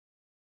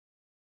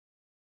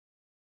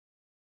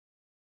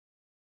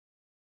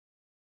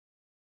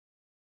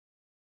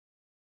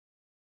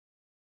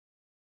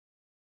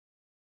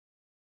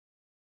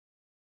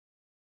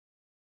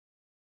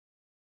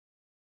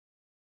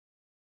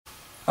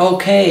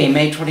Okay,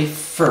 May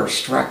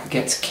 21st, Rock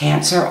Against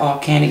Cancer, all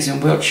cannings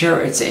in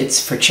wheelchair.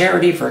 It's for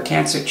charity, for a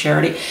cancer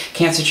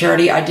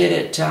charity. I did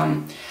it.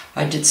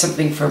 I did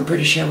something for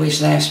British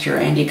Airways last year.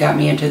 Andy got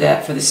me into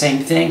that for the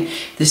same thing.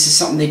 This is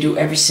something they do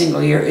every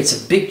single year.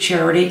 It's a big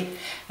charity.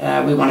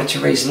 We wanted to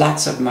raise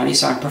lots of money,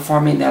 so I'm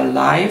performing there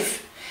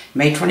live,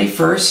 May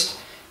 21st.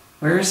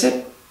 Where is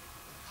it?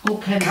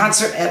 Okay.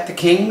 Concert at the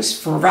Kings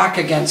for Rock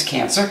Against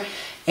Cancer.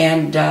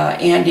 And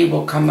Andy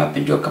will come up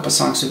and do a couple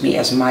songs with me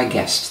as my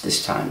guest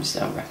this time.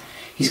 So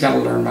he's got to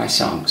learn my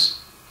songs.